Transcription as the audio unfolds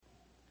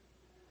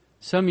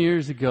Some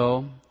years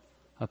ago,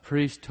 a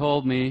priest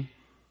told me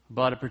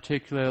about a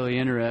particularly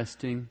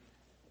interesting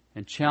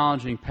and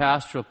challenging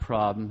pastoral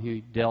problem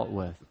he dealt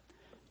with.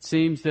 It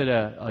seems that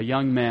a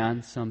young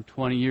man, some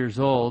 20 years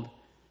old,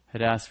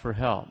 had asked for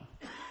help.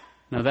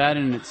 Now that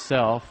in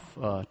itself,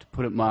 to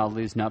put it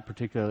mildly, is not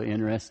particularly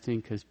interesting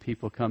because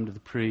people come to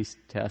the priest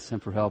to ask them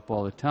for help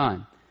all the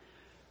time.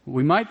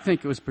 We might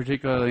think it was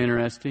particularly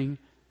interesting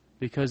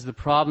because the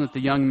problem that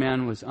the young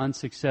man was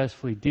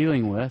unsuccessfully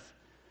dealing with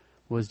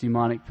was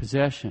demonic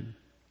possession.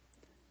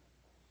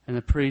 And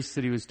the priest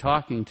that he was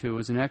talking to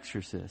was an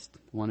exorcist, the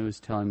one who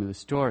was telling me the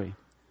story.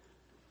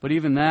 But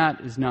even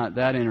that is not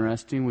that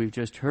interesting. We've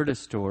just heard a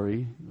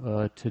story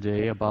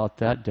today about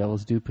that.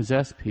 Devils do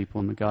possess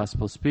people, and the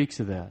gospel speaks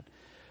of that.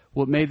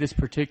 What made this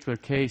particular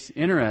case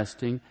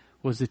interesting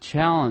was the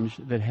challenge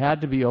that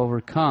had to be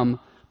overcome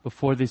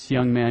before this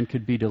young man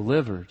could be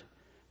delivered,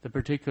 the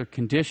particular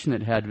condition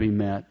that had to be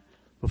met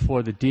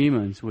before the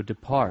demons would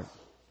depart.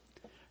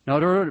 Now,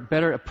 in order to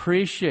better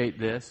appreciate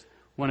this,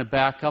 I want to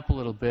back up a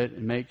little bit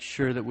and make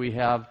sure that we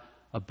have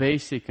a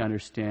basic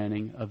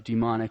understanding of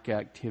demonic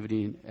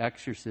activity and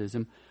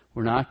exorcism.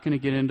 We're not going to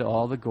get into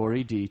all the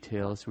gory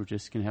details. We're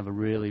just going to have a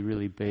really,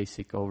 really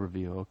basic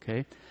overview,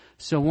 okay?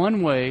 So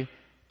one way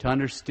to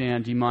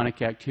understand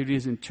demonic activity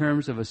is in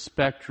terms of a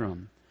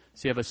spectrum.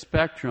 So you have a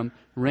spectrum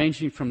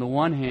ranging from the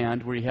one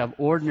hand where you have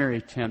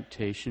ordinary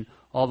temptation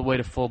all the way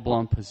to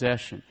full-blown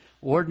possession.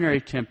 Ordinary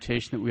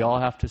temptation that we all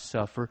have to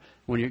suffer,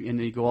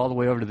 and you go all the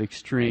way over to the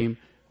extreme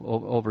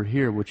over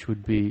here, which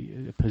would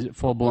be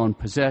full-blown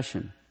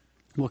possession.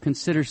 We'll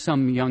consider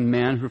some young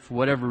man who, for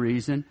whatever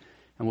reason,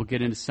 and we'll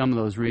get into some of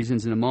those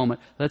reasons in a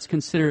moment. Let's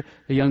consider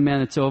a young man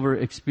that's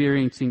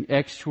experiencing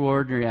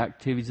extraordinary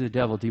activities of the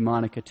devil,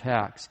 demonic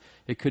attacks.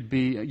 It could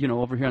be,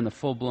 over here on the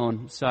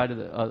full-blown side of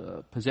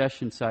the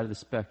possession side of the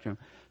spectrum.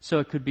 So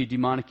it could be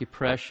demonic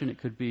oppression, it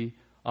could be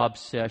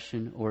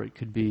obsession, or it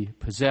could be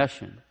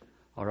possession.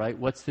 All right,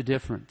 what's the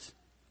difference?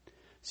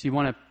 So you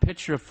want to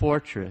picture a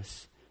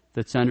fortress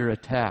that's under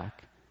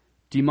attack.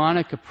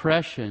 Demonic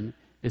oppression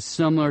is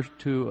similar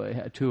to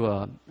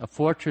a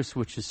fortress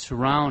which is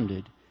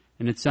surrounded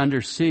and it's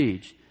under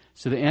siege.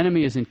 So the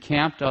enemy is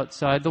encamped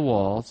outside the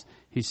walls.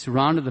 He's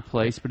surrounded the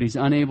place, but he's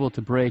unable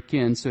to break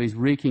in, so he's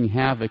wreaking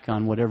havoc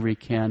on whatever he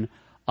can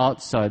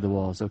outside the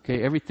walls.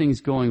 Okay,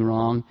 everything's going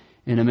wrong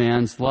in a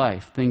man's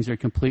life. Things are a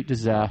complete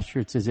disaster.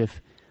 It's as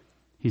if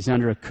he's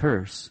under a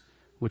curse,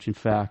 which in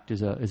fact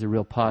is a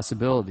real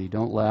possibility.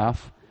 Don't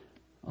laugh.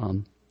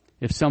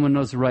 If someone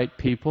knows the right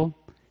people,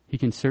 he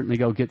can certainly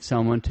go get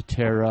someone to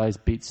terrorize,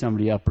 beat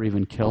somebody up, or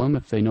even kill him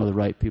if they know the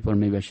right people, or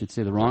maybe I should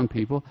say the wrong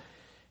people.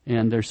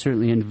 And there's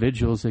certainly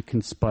individuals that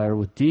conspire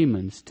with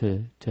demons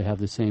to have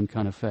the same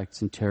kind of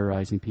effects in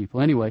terrorizing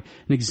people. Anyway,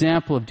 an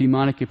example of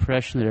demonic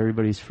oppression that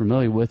everybody's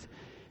familiar with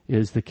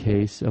is the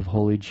case of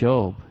holy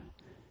Job.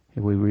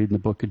 If we read in the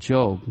book of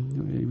Job,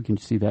 we can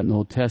see that in the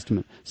Old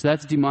Testament. So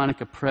that's demonic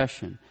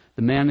oppression.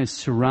 The man is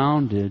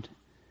surrounded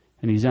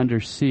and he's under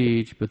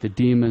siege, but the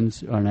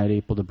demons are not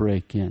able to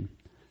break in.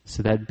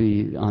 So that'd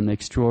be on the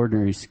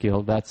extraordinary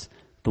scale. That's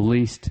the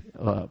least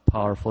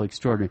powerful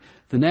extraordinary.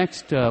 The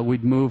next,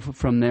 we'd move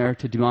from there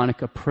to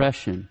demonic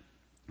oppression.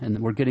 And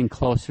we're getting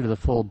closer to the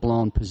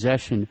full-blown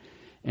possession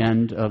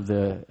end of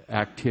the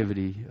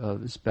activity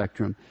of the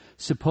spectrum.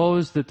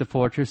 Suppose that the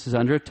fortress is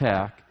under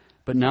attack,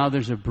 but now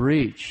there's a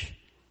breach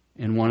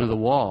in one of the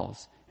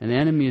walls. And the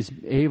enemy is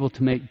able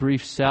to make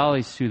brief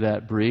sallies through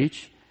that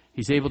breach.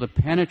 He's able to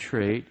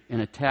penetrate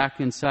and attack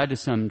inside to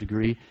some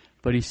degree,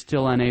 but he's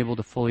still unable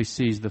to fully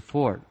seize the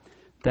fort.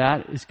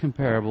 That is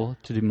comparable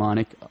to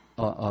demonic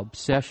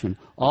obsession.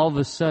 All of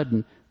a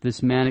sudden,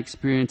 this man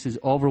experiences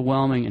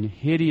overwhelming and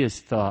hideous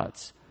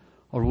thoughts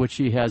over which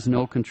he has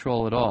no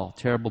control at all.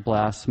 Terrible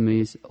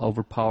blasphemies,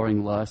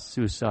 overpowering lust,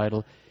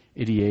 suicidal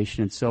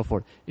ideation, and so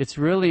forth. It's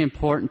really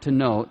important to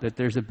note that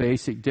there's a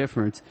basic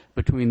difference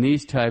between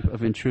these type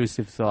of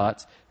intrusive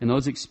thoughts and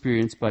those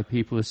experienced by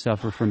people who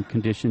suffer from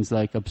conditions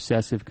like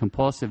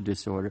obsessive-compulsive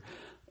disorder.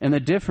 And the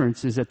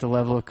difference is at the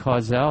level of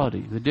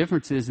causality. The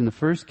difference is, in the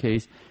first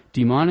case,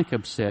 demonic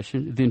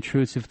obsession, the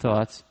intrusive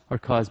thoughts are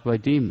caused by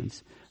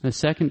demons. In the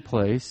second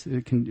place,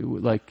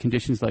 like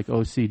conditions like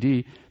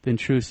OCD, the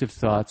intrusive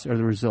thoughts are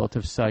the result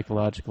of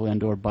psychological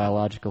and or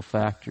biological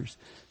factors.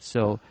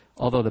 So,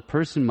 although the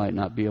person might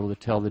not be able to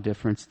tell the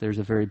difference, there's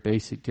a very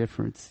basic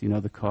difference.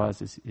 The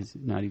cause is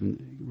not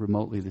even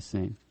remotely the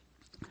same.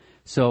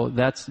 So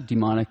that's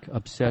demonic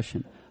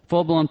obsession.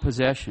 Full-blown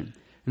possession.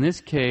 In this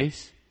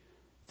case,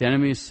 the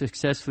enemy has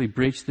successfully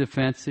breached the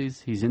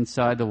defenses, he's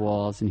inside the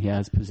walls, and he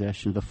has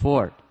possession of the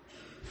fort.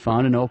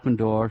 Found an open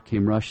door,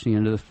 came rushing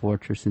into the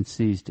fortress and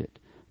seized it.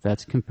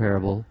 That's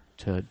comparable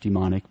to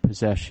demonic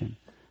possession,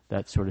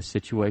 that sort of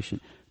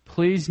situation.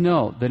 Please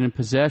note that in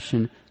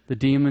possession, the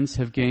demons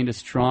have gained a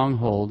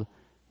stronghold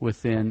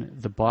within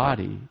the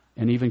body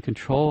and even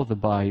control of the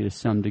body to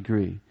some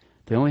degree.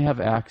 They only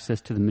have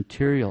access to the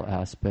material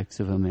aspects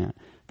of a man.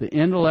 The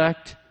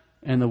intellect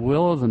and the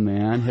will of the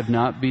man have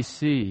not been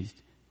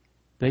seized.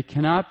 They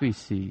cannot be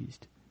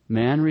seized.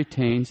 Man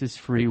retains his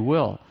free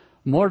will.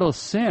 Mortal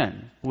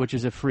sin, which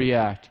is a free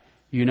act,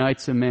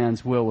 unites a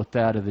man's will with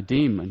that of the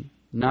demon,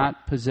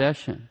 not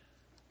possession.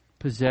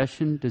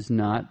 Possession does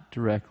not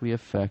directly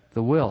affect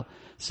the will.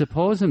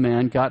 Suppose a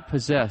man got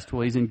possessed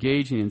while he's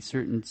engaging in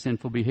certain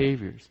sinful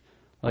behaviors,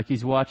 like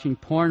he's watching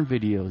porn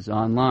videos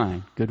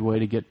online, good way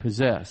to get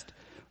possessed,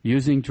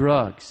 using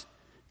drugs,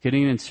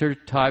 getting in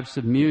certain types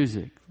of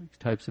music,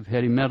 types of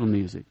heavy metal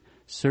music,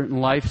 certain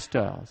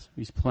lifestyles.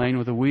 He's playing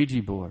with a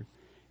Ouija board.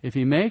 If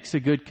he makes a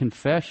good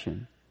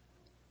confession,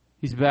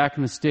 he's back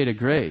in the state of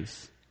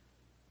grace.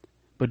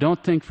 But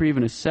don't think for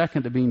even a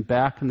second that being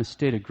back in the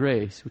state of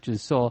grace, which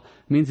is soul,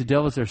 means the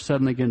devils are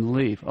suddenly going to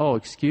leave. Oh,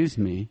 excuse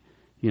me.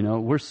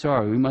 We're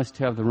sorry. We must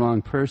have the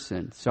wrong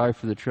person. Sorry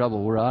for the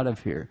trouble. We're out of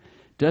here.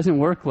 Doesn't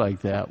work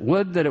like that.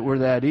 Would that it were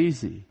that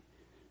easy.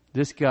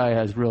 This guy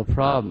has real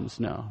problems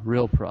now.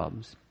 Real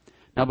problems.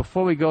 Now,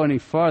 before we go any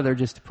farther,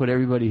 just to put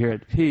everybody here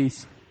at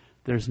peace,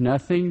 there's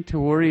nothing to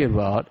worry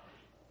about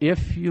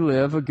if you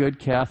live a good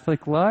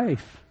Catholic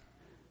life.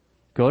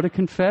 Go to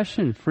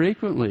confession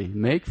frequently.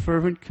 Make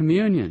fervent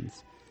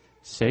communions.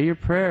 Say your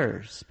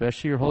prayers,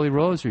 especially your Holy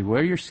Rosary.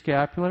 Wear your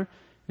scapular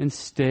and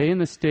stay in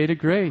the state of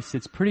grace.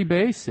 It's pretty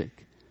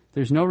basic.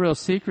 There's no real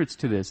secrets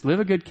to this. Live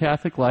a good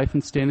Catholic life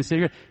and stay in the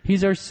state of grace.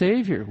 He's our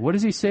Savior. What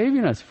is He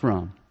saving us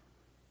from?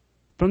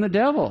 From the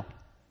devil.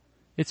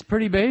 It's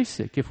pretty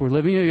basic. If we're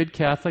living a good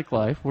Catholic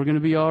life, we're going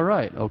to be all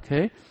right,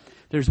 okay?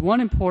 There's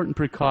one important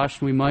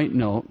precaution we might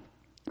note.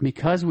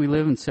 Because we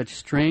live in such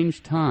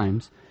strange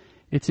times,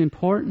 it's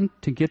important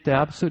to get the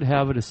absolute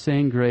habit of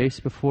saying grace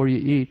before you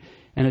eat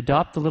and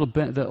adopt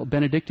the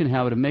Benedictine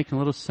habit of making a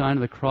little sign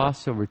of the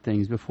cross over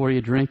things before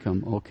you drink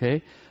them,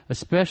 okay?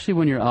 Especially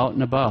when you're out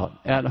and about.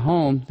 At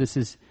home,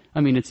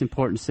 it's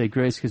important to say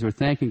grace because we're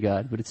thanking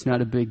God, but it's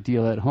not a big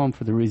deal at home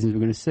for the reasons we're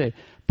going to say.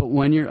 But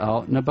when you're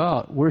out and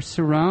about, we're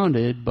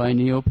surrounded by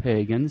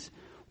neo-pagans.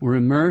 We're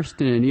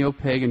immersed in a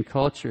neo-pagan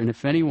culture, and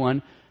if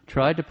anyone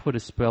tried to put a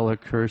spell or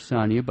curse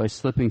on you by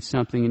slipping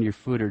something in your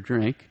food or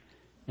drink,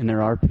 and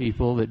there are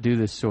people that do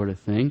this sort of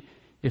thing.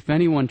 If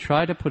anyone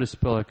tried to put a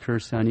spell or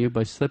curse on you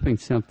by slipping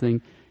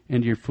something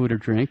into your food or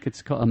drink,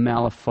 it's called a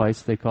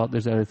malefice, they call it.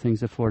 There's other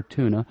things, a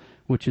fortuna,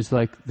 which is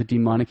like the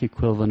demonic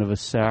equivalent of a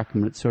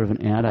sacrament. It's sort of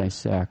an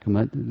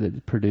anti-sacrament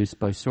that's produced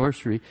by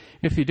sorcery.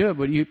 If you do it,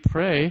 but you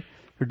pray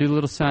or do a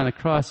little sign of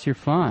the cross, you're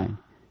fine.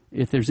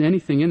 If there's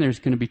anything in there, it's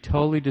going to be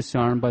totally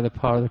disarmed by the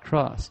power of the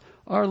cross.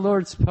 Our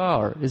Lord's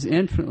power is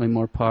infinitely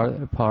more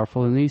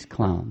powerful than these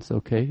clowns,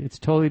 okay? It's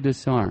totally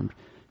disarmed.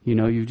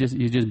 You've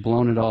just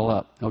blown it all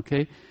up,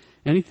 okay?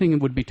 Anything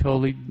would be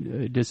totally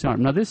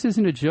disarmed. Now, this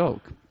isn't a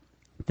joke.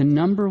 The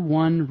number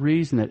one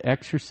reason that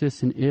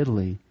exorcists in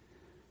Italy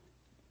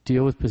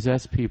deal with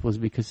possessed people is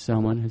because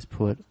someone has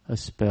put a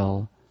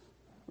spell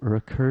or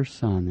a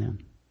curse on them.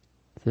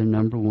 It's the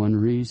number one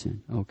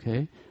reason,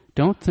 okay?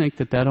 Don't think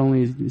that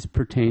only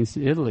pertains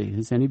to Italy.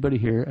 Has anybody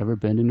here ever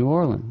been to New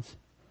Orleans?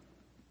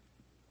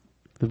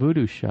 The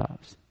voodoo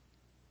shops.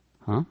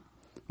 Huh?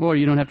 Or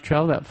you don't have to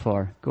travel that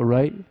far. Go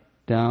right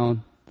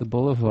down the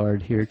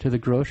boulevard here to the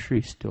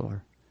grocery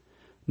store.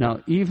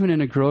 Now, even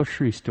in a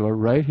grocery store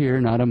right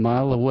here, not a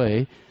mile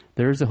away,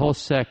 there's a whole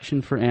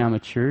section for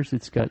amateurs.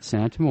 It's got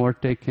Santa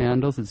Muerte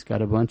candles. It's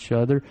got a bunch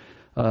of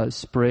other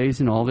sprays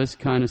and all this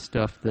kind of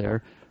stuff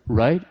there.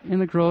 Right in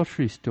the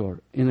grocery store.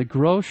 In the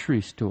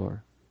grocery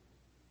store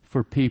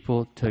for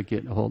people to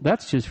get a hold.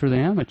 That's just for the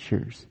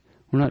amateurs.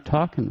 We're not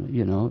talking,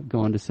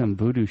 going to some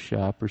voodoo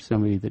shop or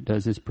somebody that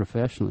does this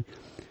professionally.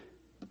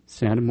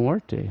 Santa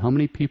Muerte. How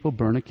many people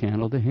burn a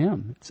candle to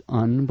him? It's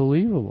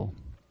unbelievable.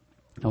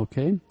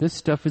 Okay? This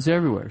stuff is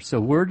everywhere.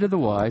 So word to the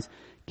wise,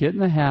 get in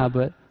the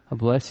habit of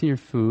blessing your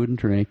food and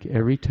drink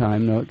every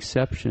time, no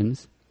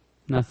exceptions.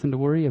 Nothing to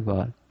worry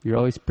about. You're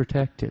always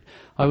protected.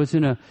 I was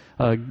in a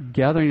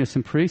gathering of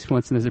some priests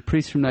once, and there's a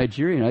priest from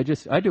Nigeria, and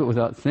I do it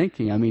without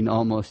thinking.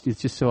 Almost.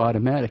 It's just so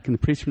automatic. And the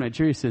priest from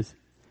Nigeria says,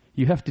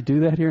 "You have to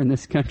do that here in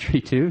this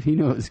country too?" He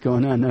knew what was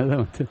going on.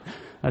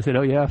 I said,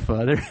 "Oh yeah,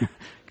 Father,"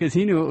 because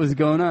he knew what was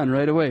going on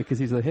right away. Because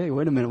he's like, "Hey,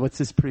 wait a minute, what's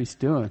this priest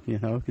doing?"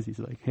 Because he's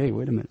like, "Hey,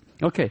 wait a minute."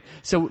 Okay,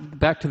 so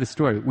back to the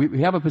story.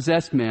 We have a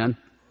possessed man.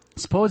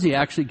 Suppose he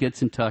actually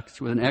gets in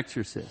touch with an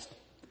exorcist.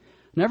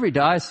 And every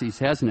diocese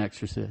has an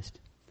exorcist.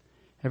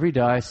 Every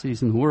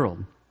diocese in the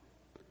world.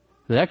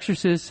 The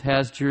exorcist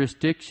has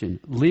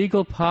jurisdiction,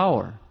 legal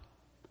power,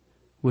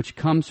 which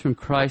comes from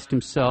Christ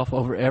Himself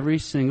over every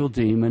single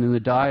demon in the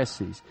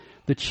diocese.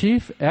 The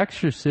chief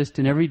exorcist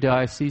in every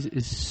diocese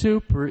is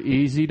super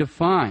easy to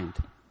find.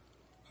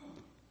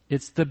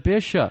 It's the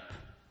bishop.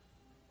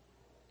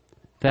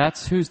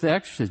 That's who's the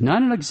exorcist.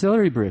 Not an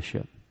auxiliary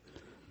bishop.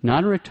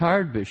 Not a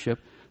retired bishop.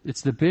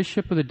 It's the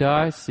bishop of the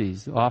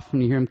diocese.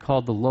 Often you hear him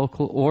called the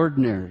local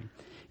ordinary.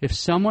 If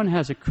someone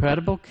has a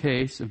credible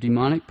case of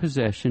demonic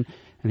possession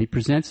and he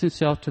presents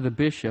himself to the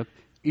bishop,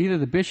 either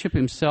the bishop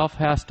himself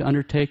has to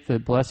undertake the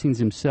blessings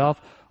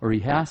himself, or he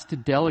has to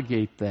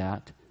delegate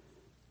that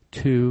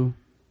to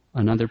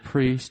another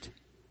priest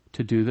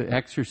to do the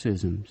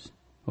exorcisms.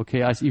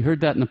 Okay, you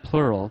heard that in the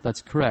plural.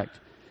 That's correct.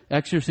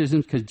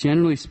 Exorcisms, because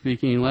generally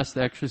speaking, unless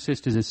the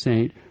exorcist is a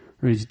saint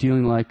or he's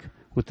dealing like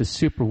with the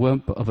super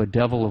wimp of a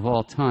devil of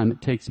all time.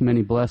 It takes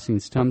many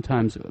blessings,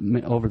 sometimes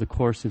over the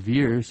course of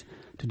years,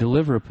 to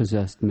deliver a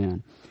possessed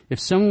man. If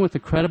someone with a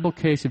credible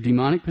case of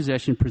demonic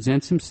possession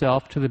presents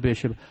himself to the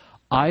bishop,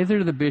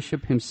 either the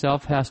bishop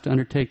himself has to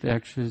undertake the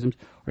exorcisms,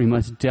 or he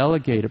must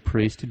delegate a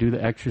priest to do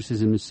the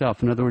exorcism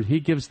himself. In other words, he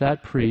gives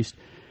that priest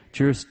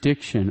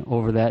jurisdiction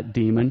over that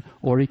demon,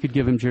 or he could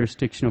give him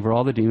jurisdiction over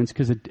all the demons,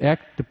 because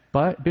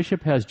the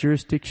bishop has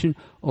jurisdiction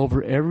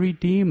over every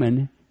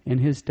demon in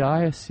his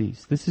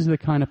diocese. This is the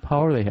kind of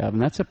power they have,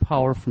 and that's a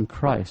power from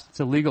Christ. It's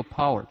a legal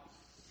power.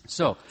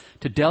 So,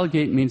 to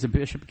delegate means the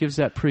bishop gives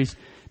that priest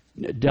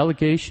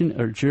delegation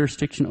or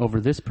jurisdiction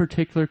over this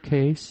particular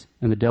case,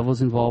 and the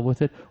devil's involved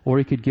with it, or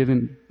he could give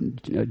him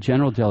a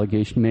general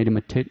delegation, made him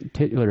a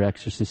titular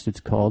exorcist, it's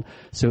called,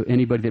 so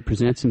anybody that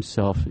presents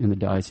himself in the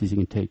diocese he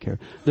can take care of.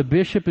 The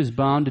bishop is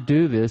bound to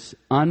do this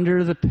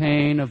under the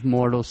pain of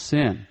mortal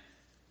sin,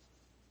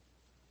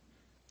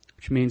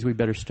 which means we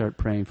better start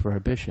praying for our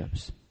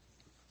bishops.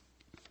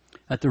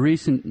 At the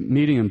recent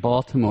meeting in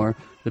Baltimore,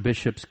 the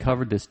bishops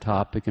covered this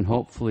topic, and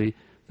hopefully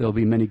there will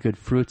be many good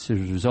fruits as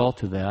a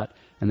result of that,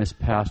 and this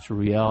pastoral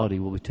reality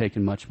will be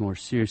taken much more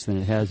serious than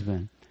it has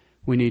been.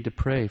 We need to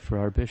pray for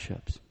our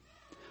bishops.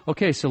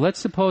 Okay, so let's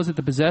suppose that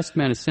the possessed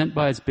man is sent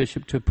by his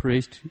bishop to a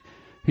priest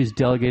who's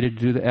delegated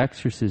to do the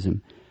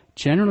exorcism.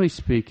 Generally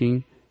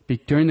speaking,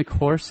 during the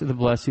course of the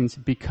blessings,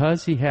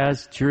 because he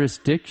has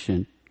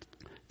jurisdiction,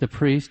 the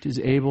priest is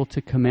able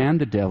to command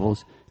the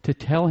devils to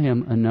tell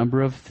him a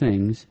number of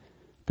things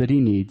that he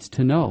needs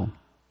to know.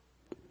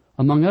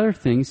 Among other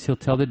things, he'll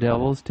tell the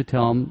devils to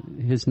tell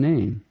him his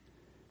name,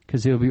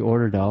 because they'll be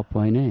ordered out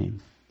by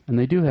name. And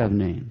they do have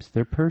names.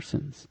 They're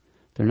persons.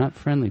 They're not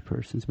friendly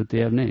persons, but they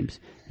have names.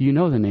 You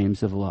know the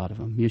names of a lot of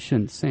them. You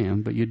shouldn't say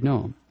them, but you'd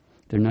know them.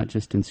 They're not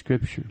just in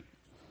Scripture.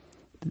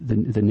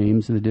 The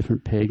names of the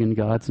different pagan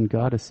gods and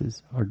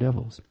goddesses are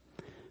devils.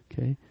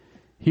 Okay?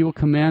 He will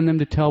command them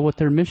to tell what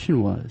their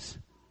mission was.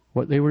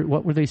 What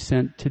were they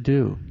sent to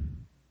do?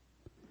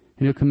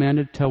 And he'll command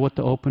them to tell what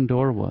the open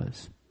door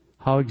was.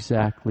 How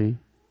exactly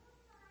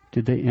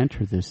did they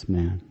enter this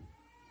man?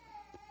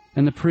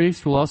 And the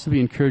priest will also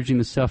be encouraging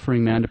the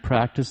suffering man to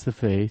practice the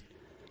faith,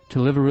 to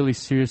live a really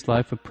serious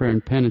life of prayer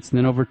and penance, and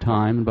then over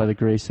time, and by the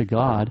grace of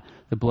God,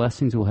 the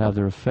blessings will have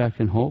their effect,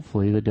 and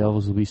hopefully the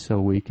devils will be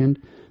so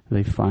weakened that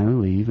they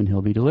finally leave and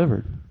he'll be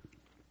delivered.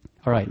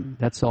 All right,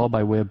 that's all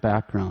by way of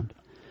background.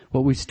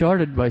 Well, we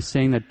started by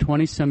saying that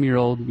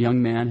 20-some-year-old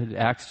young man had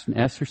asked an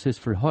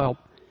exorcist for help,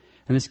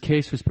 and this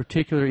case was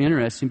particularly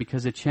interesting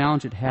because the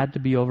challenge that had to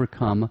be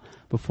overcome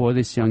before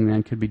this young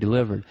man could be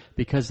delivered,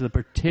 because of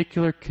the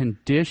particular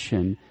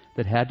condition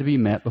that had to be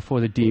met before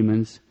the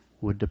demons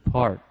would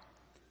depart.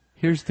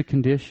 Here's the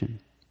condition.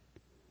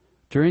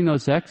 During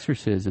those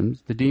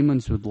exorcisms, the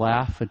demons would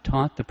laugh and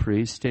taunt the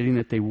priest, stating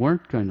that they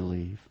weren't going to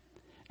leave,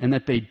 and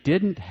that they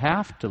didn't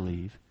have to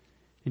leave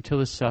until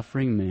the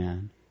suffering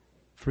man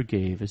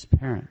forgave his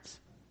parents.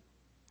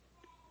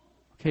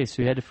 Okay,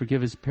 so he had to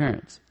forgive his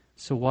parents.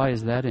 So why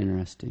is that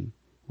interesting?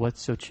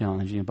 What's so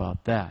challenging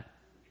about that?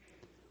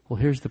 Well,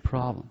 here's the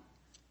problem.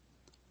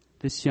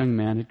 This young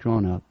man had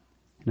grown up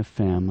in a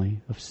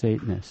family of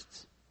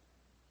Satanists.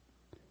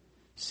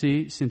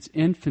 See, since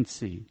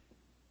infancy,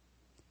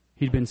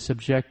 he'd been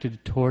subjected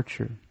to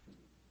torture,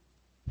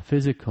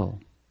 physical,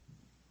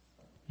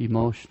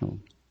 emotional,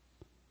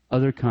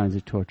 other kinds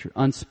of torture,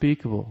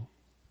 unspeakable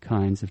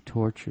kinds of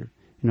torture.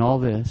 And all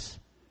this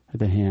at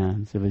the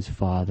hands of his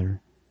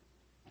father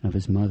and of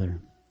his mother.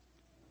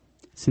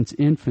 Since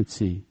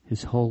infancy,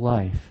 his whole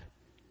life,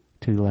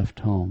 till he left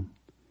home,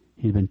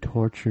 he'd been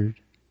tortured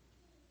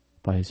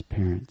by his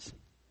parents.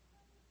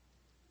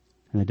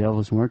 And the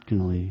devils weren't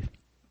going to leave.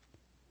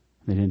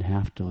 They didn't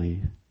have to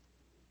leave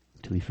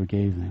until he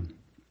forgave them.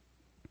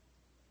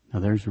 Now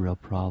there's a real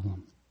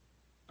problem.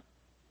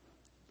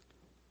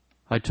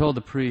 I told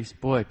the priest,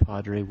 boy,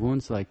 Padre,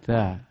 wounds like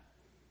that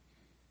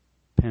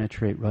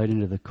penetrate right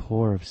into the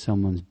core of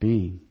someone's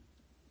being.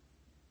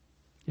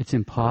 It's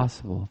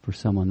impossible for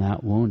someone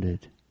that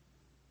wounded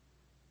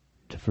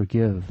to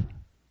forgive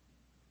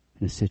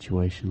in a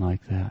situation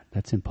like that.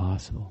 That's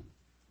impossible,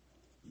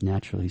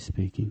 naturally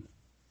speaking.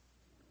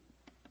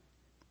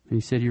 And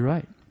he said, you're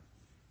right.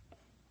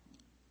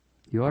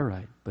 You are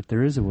right, but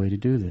there is a way to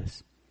do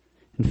this.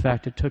 In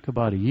fact, it took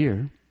about a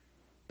year,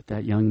 but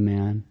that young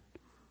man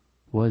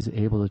was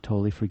able to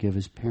totally forgive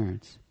his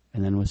parents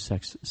and then was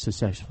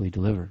successfully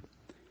delivered.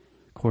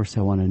 Of course,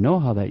 I want to know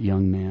how that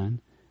young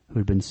man, who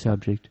had been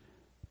subject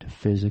to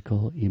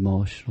physical,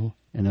 emotional,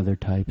 and other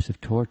types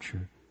of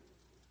torture,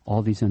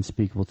 all these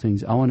unspeakable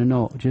things, I want to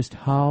know just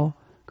how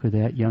could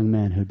that young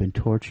man who had been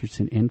tortured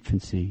since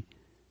infancy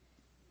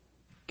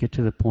get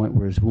to the point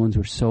where his wounds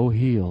were so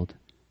healed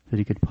that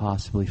he could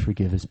possibly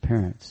forgive his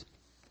parents.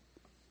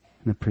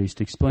 And the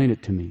priest explained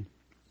it to me.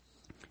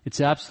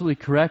 It's absolutely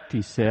correct,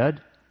 he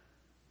said,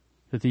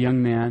 that the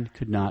young man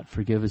could not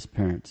forgive his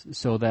parents.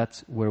 So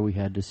that's where we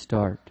had to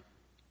start.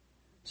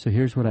 So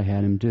here's what I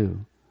had him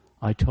do.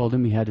 I told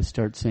him he had to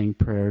start saying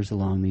prayers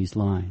along these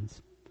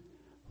lines.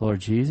 Lord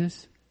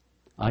Jesus,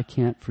 I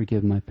can't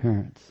forgive my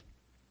parents.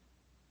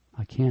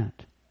 I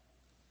can't.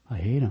 I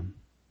hate them.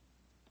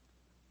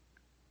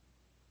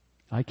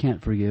 I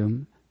can't forgive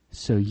them,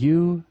 so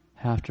you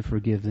have to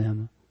forgive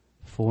them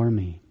for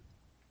me.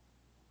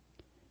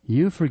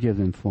 You forgive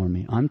them for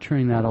me. I'm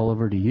turning that all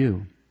over to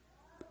you.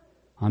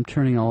 I'm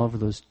turning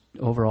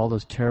over all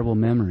those terrible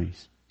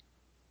memories,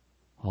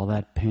 all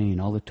that pain,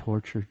 all the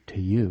torture to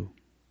you.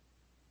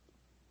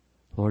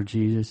 Lord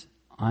Jesus,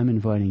 I'm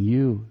inviting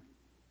you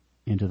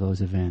into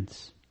those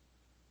events.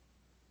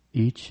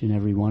 Each and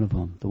every one of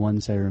them, the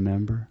ones I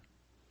remember,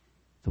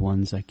 the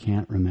ones I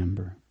can't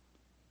remember,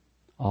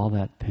 all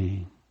that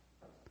pain,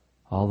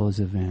 all those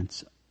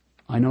events.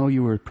 I know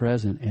you were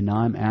present, and now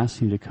I'm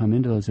asking you to come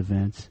into those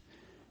events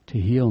to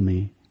heal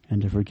me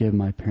and to forgive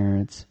my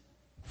parents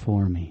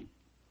for me.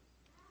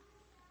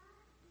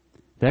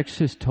 The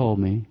exorcist told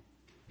me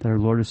that our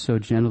Lord is so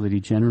gentle that he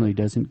generally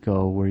doesn't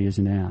go where he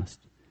isn't asked.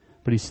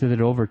 But he said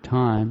that over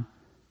time,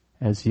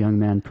 as the young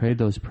man prayed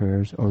those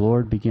prayers, our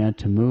Lord began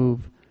to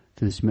move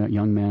to this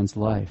young man's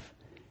life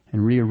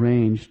and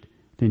rearranged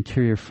the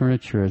interior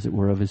furniture, as it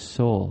were, of his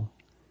soul,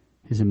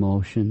 his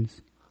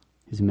emotions,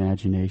 his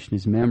imagination,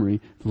 his memory.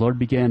 The Lord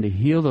began to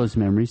heal those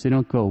memories. They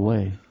don't go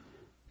away,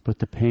 but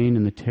the pain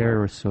and the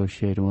terror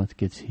associated with it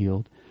gets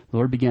healed. The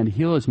Lord began to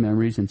heal those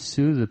memories and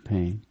soothe the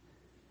pain.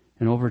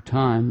 And over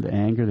time, the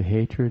anger, the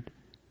hatred,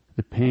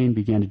 the pain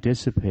began to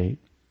dissipate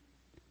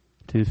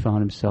until he found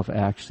himself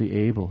actually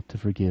able to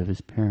forgive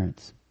his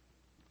parents.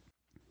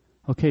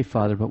 Okay,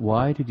 Father, but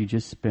why did you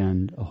just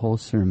spend a whole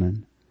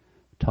sermon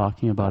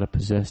talking about a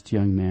possessed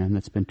young man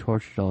that's been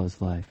tortured all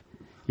his life?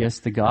 Yes,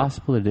 the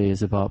gospel today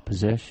is about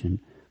possession,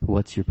 but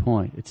what's your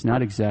point? It's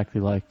not exactly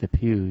like the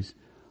pews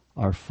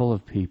are full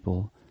of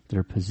people that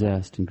are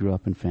possessed and grew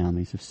up in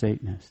families of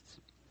Satanists.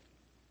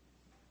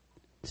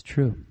 It's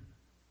true.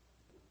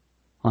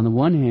 On the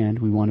one hand,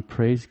 we want to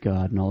praise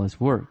God and all His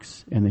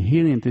works, and the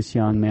healing that this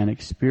young man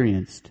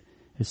experienced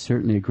is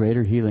certainly a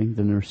greater healing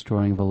than the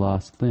restoring of a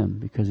lost limb,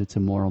 because it's a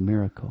moral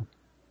miracle.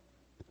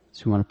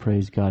 So we want to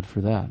praise God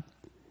for that.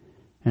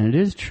 And it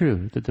is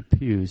true that the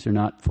pews are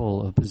not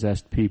full of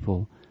possessed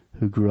people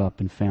who grew up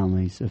in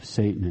families of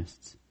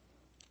Satanists.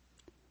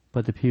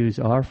 But the pews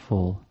are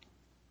full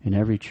in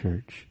every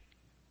church,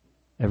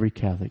 every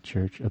Catholic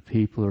church, of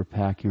people who are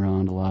packing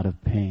around a lot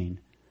of pain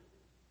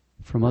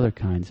from other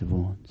kinds of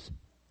wounds.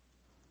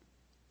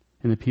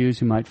 In the pews,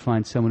 you might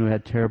find someone who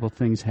had terrible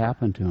things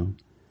happen to him,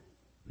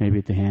 maybe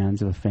at the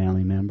hands of a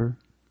family member,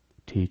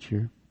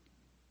 teacher,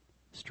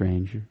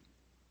 stranger,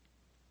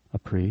 a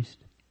priest.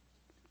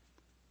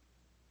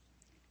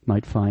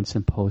 Might find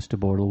some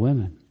post-abortal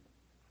women.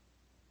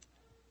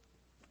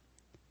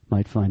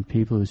 Might find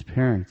people whose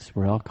parents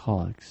were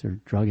alcoholics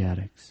or drug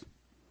addicts.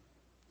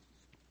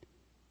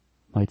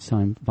 Might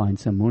find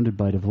some wounded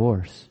by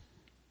divorce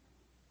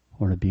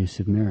or an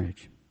abusive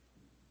marriage.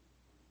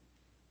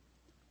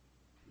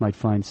 Might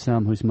find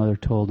some whose mother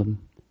told them,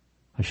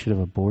 "I should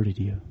have aborted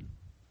you."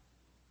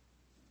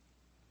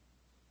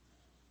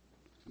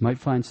 Might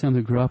find some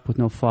who grew up with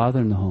no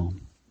father in the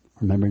home,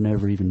 or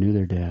never even knew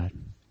their dad.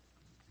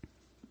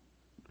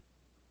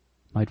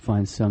 Might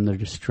find some that are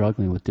just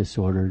struggling with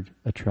disordered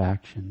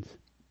attractions.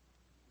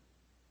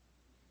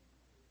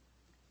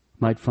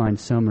 Might find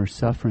some are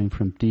suffering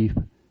from deep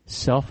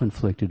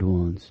self-inflicted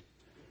wounds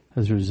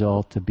as a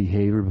result of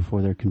behavior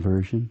before their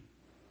conversion,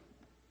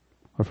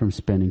 or from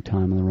spending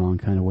time on the wrong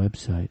kind of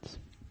websites.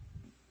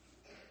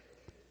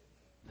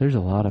 There's a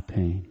lot of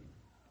pain,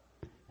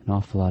 an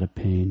awful lot of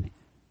pain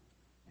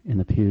in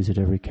the pews at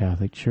every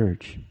Catholic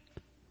church.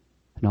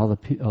 And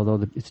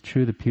although it's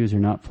true the pews are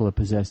not full of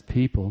possessed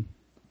people,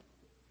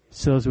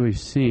 so as we've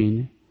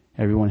seen,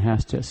 everyone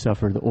has to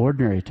suffer the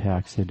ordinary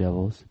attacks of the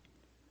devils.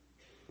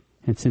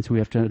 And since we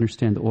have to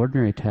understand the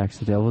ordinary attacks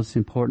of the devils, it's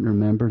important to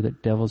remember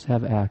that devils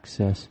have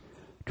access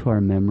to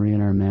our memory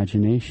and our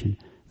imagination.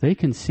 They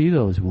can see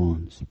those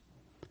wounds,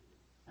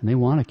 and they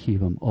want to keep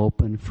them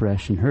open,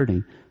 fresh, and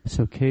hurting.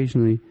 So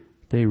occasionally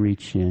they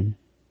reach in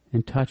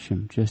and touch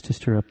them just to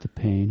stir up the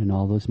pain and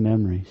all those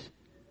memories.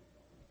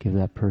 Give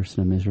that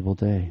person a miserable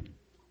day.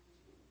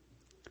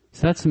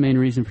 So that's the main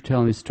reason for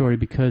telling this story,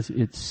 because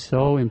it's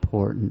so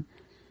important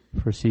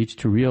for us each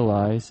to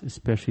realize,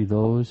 especially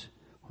those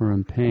who are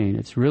in pain,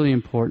 it's really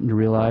important to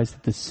realize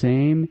that the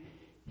same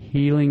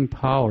healing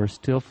power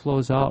still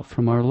flows out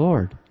from our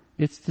Lord.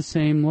 It's the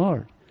same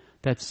Lord.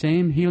 That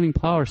same healing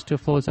power still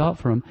flows out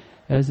from Him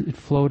as it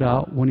flowed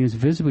out when He was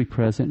visibly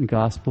present in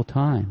gospel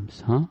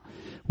times.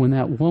 When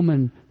that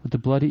woman with the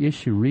bloody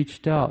issue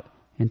reached out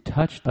and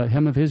touched the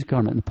hem of His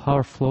garment, and the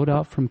power flowed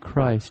out from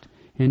Christ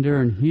into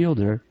her and healed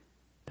her,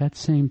 that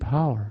same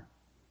power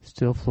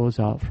still flows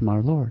out from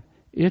our Lord.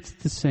 It's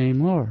the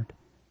same Lord.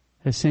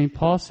 As St.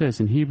 Paul says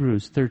in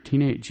Hebrews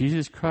 13:8,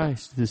 Jesus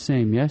Christ is the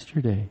same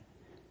yesterday,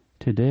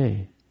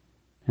 today,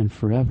 and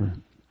forever.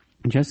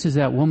 And just as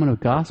that woman of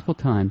gospel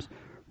times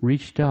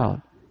reached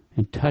out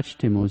and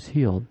touched Him and was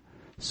healed,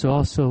 so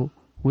also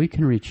we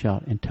can reach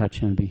out and touch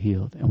Him and be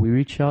healed. And we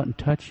reach out and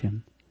touch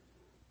Him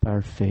by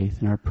our faith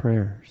and our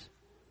prayers.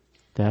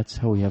 That's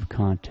how we have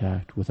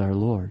contact with our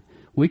Lord.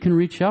 We can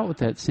reach out with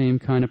that same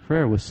kind of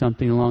prayer with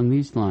something along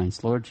these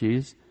lines. Lord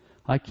Jesus,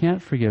 I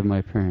can't forgive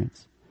my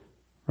parents,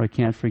 or I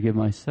can't forgive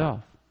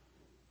myself,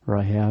 or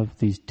I have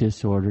these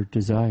disordered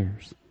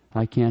desires.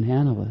 I can't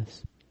handle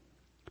this.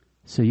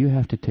 So you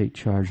have to take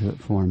charge of it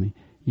for me.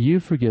 You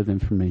forgive them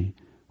for me,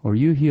 or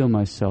you heal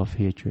my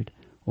self-hatred,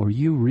 or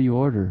you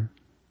reorder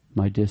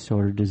my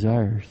disordered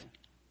desires.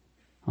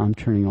 I'm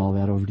turning all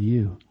that over to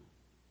you.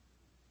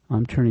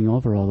 I'm turning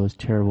over all those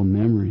terrible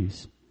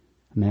memories,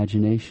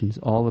 imaginations,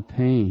 all the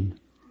pain.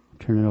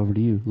 Turn it over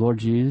to you. Lord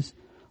Jesus,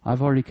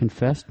 I've already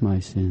confessed my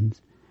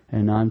sins,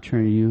 and now I'm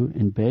turning to you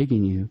and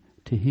begging you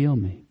to heal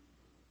me.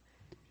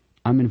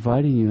 I'm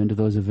inviting you into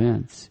those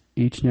events,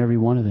 each and every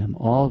one of them,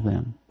 all of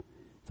them,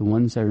 the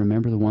ones I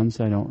remember, the ones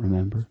I don't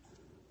remember,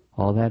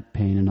 all that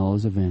pain and all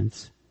those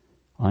events.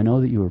 I know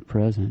that you were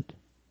present,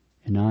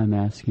 and now I'm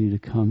asking you to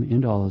come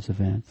into all those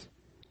events,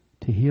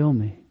 to heal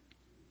me,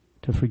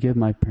 to forgive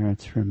my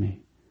parents for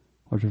me,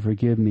 or to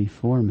forgive me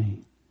for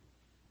me,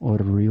 or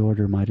to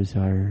reorder my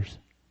desires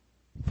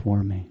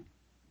for me.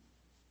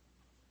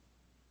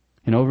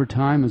 And over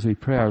time, as we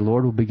pray, our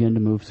Lord will begin to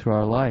move through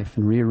our life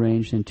and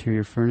rearrange the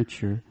interior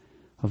furniture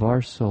of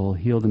our soul,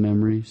 heal the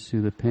memories,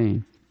 soothe the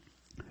pain.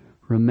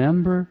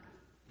 Remember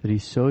that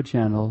He's so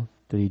gentle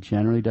that He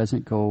generally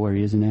doesn't go where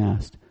He isn't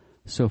asked.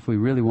 So if we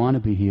really want to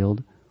be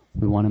healed,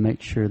 we want to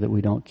make sure that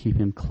we don't keep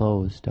Him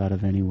closed out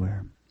of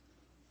anywhere.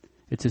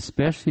 It's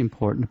especially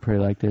important to pray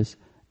like this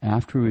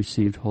after we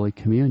received Holy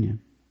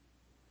Communion.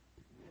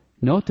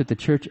 Note that the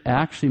Church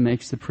actually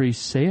makes the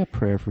priest say a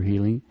prayer for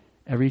healing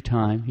every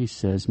time he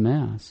says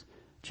Mass,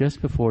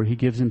 just before he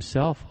gives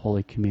himself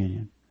Holy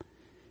Communion.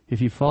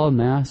 If you follow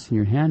Mass in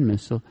your hand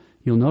missal,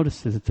 you'll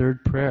notice that the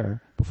third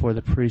prayer before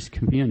the priest's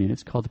communion,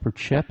 it's called the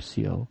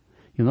Perceptio.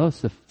 You'll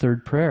notice the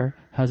third prayer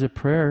has a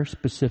prayer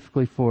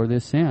specifically for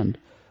this end.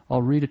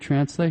 I'll read a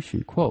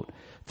translation. Quote,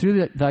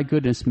 through thy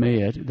goodness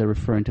may it, they're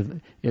referring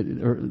to,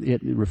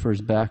 it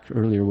refers back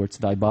earlier where it's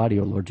thy body,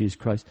 O Lord Jesus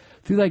Christ.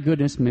 Through thy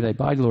goodness may thy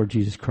body, Lord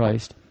Jesus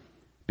Christ,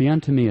 be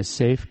unto me a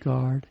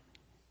safeguard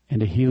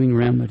and a healing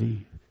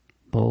remedy,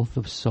 both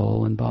of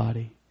soul and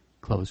body.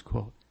 Close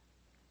quote.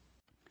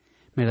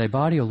 May thy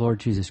body, O Lord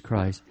Jesus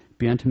Christ,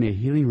 be unto me a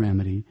healing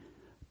remedy,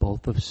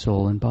 both of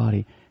soul and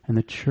body. And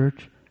the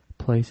Church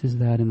places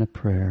that in the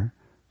prayer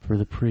for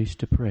the priest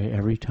to pray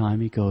every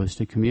time he goes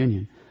to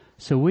communion.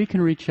 So we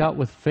can reach out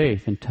with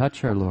faith and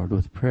touch our Lord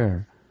with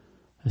prayer,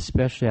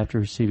 especially after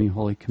receiving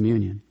Holy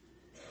Communion.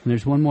 And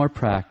there's one more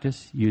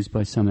practice used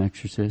by some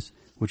exorcists,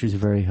 which is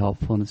very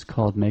helpful, and it's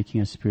called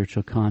making a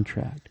spiritual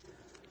contract.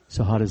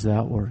 So how does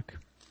that work?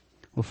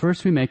 Well,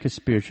 first we make a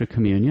spiritual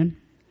communion.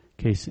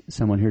 In case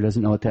someone here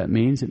doesn't know what that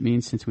means, it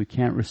means since we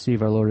can't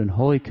receive our Lord in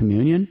Holy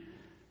Communion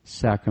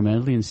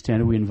sacramentally,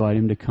 instead we invite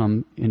Him to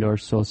come into our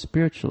soul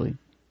spiritually.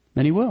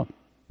 And He will.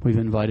 We've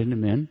invited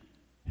Him in.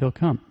 He'll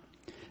come.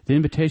 The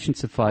invitation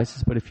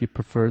suffices, but if you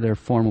prefer their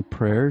formal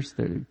prayers,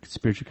 their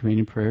spiritual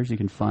communion prayers, you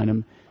can find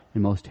them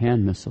in most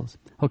hand missals.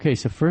 Okay,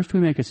 so first we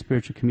make a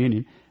spiritual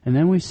communion, and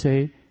then we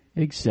say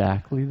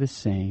exactly the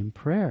same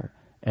prayer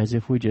as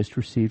if we just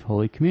received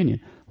Holy Communion.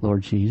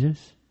 Lord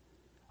Jesus,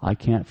 I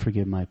can't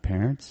forgive my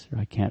parents, or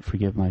I can't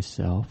forgive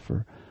myself,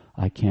 or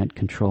I can't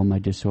control my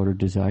disordered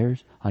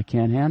desires. I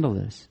can't handle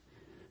this.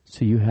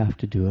 So you have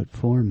to do it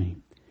for me.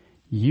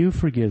 You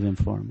forgive them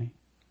for me.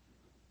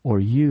 Or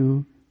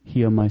you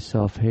heal my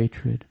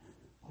self-hatred,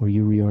 or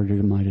you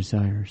reorder my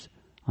desires.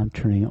 I'm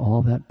turning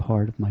all that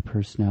part of my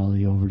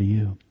personality over to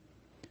you.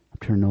 I'm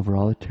turning over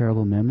all the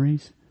terrible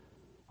memories,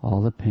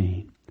 all the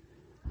pain.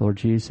 Lord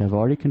Jesus, I've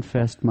already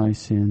confessed my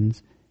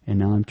sins, and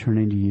now I'm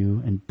turning to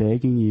you and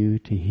begging you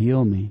to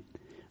heal me.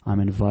 I'm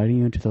inviting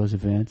you into those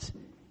events,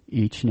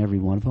 each and every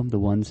one of them, the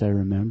ones I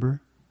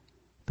remember,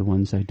 the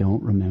ones I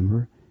don't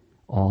remember,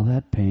 all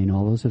that pain,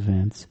 all those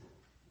events.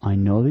 I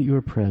know that you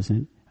are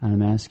present, and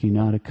I'm asking you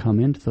now to come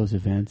into those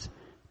events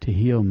to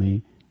heal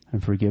me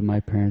and forgive my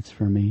parents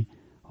for me,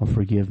 or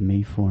forgive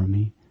me for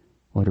me,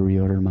 or to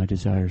reorder my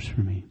desires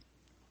for me.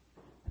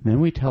 And then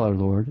we tell our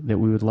Lord that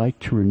we would like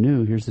to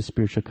renew, here's the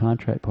spiritual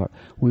contract part,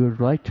 we would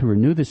like to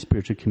renew the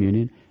spiritual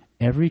communion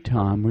every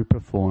time we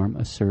perform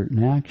a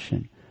certain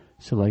action.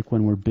 So like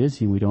when we're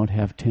busy and we don't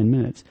have 10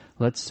 minutes,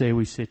 let's say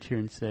we sit here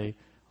and say,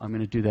 I'm going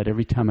to do that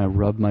every time I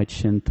rub my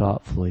chin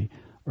thoughtfully,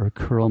 or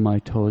curl my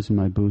toes in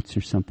my boots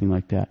or something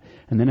like that.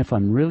 And then if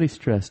I'm really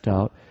stressed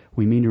out,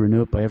 we mean to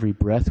renew it by every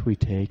breath we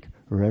take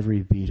or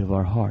every beat of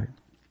our heart.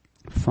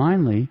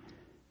 Finally,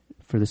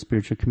 for the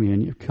spiritual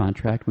communion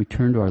contract, we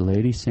turn to Our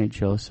Lady, St.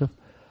 Joseph,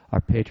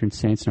 our patron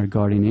saints and our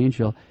guardian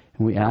angel,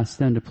 and we ask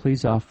them to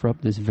please offer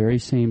up this very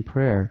same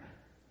prayer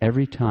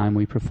every time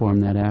we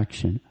perform that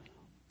action,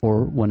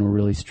 or when we're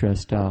really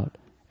stressed out,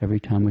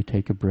 every time we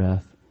take a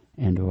breath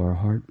and or our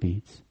heart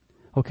beats.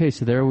 Okay,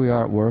 so there we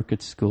are at work,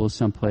 at school,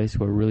 someplace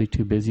where we're really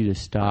too busy to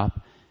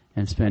stop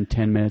and spend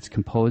 10 minutes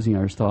composing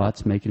our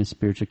thoughts, making a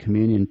spiritual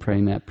communion,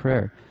 praying that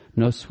prayer.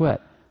 No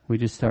sweat. We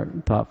just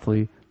start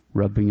thoughtfully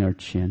rubbing our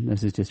chin.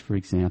 This is just for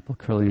example,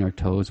 curling our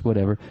toes,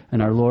 whatever.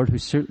 And our Lord, who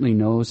certainly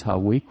knows how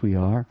weak we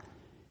are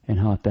and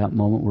how at that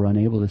moment we're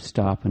unable to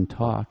stop and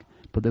talk,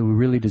 but that we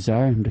really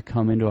desire Him to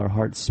come into our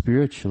hearts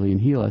spiritually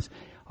and heal us,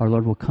 our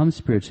Lord will come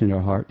spiritually into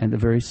our heart. And at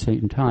the very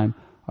same time,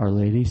 Our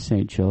Lady,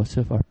 St.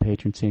 Joseph, our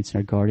patron saints, and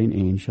our guardian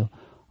angel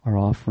are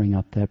offering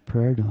up that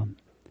prayer to Him.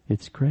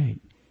 It's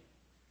great.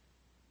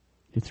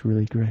 It's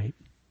really great.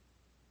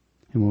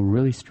 And when we're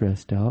really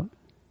stressed out,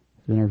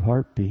 then our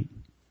heartbeat,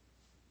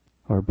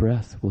 our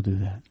breath will do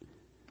that.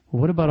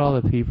 Well, what about all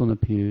the people in the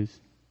pews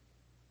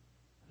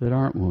that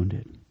aren't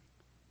wounded?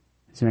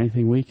 Is there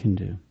anything we can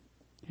do?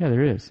 Yeah,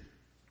 there is.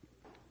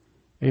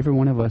 Every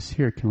one of us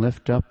here can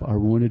lift up our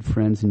wounded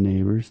friends and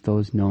neighbors,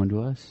 those known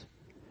to us,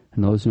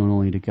 and those known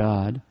only to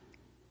God.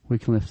 We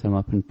can lift them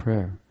up in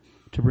prayer.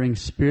 To bring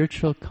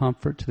spiritual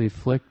comfort to the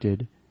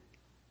afflicted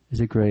is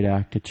a great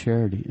act of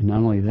charity. And not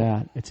only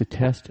that, it's a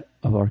test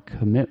of our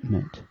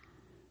commitment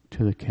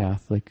to the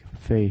Catholic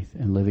faith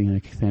and living an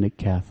authentic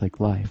Catholic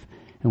life.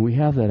 And we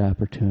have that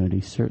opportunity,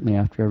 certainly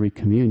after every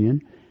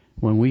communion,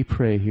 when we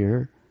pray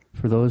here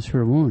for those who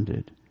are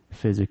wounded,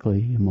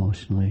 physically,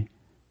 emotionally,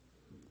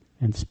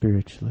 and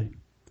spiritually.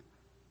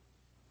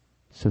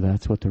 So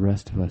that's what the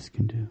rest of us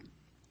can do.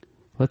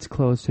 Let's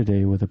close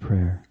today with a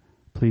prayer.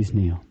 Please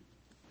kneel.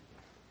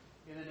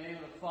 In the name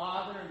of the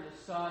Father, and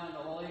the Son, and the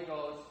Holy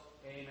Ghost,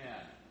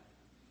 amen.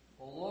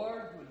 O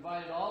Lord, who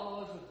invited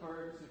all those with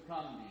burdens who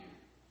come to you,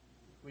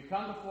 we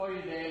come before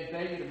you today and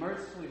beg you to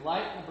mercifully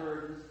lighten the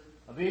burdens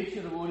of each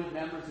of the wounded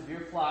members of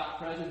your flock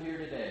present here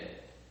today,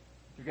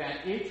 to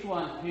grant each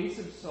one peace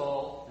of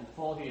soul and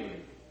full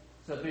healing,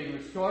 so that being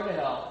restored to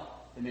health,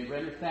 they may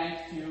render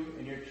thanks to you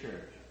in your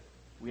church.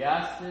 We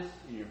ask this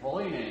in your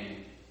holy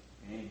name.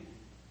 Amen.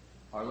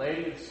 Our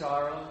Lady of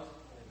Sorrows,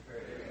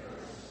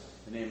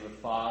 in the name of the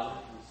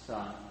Father, and the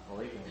Son, and the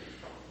Holy Ghost.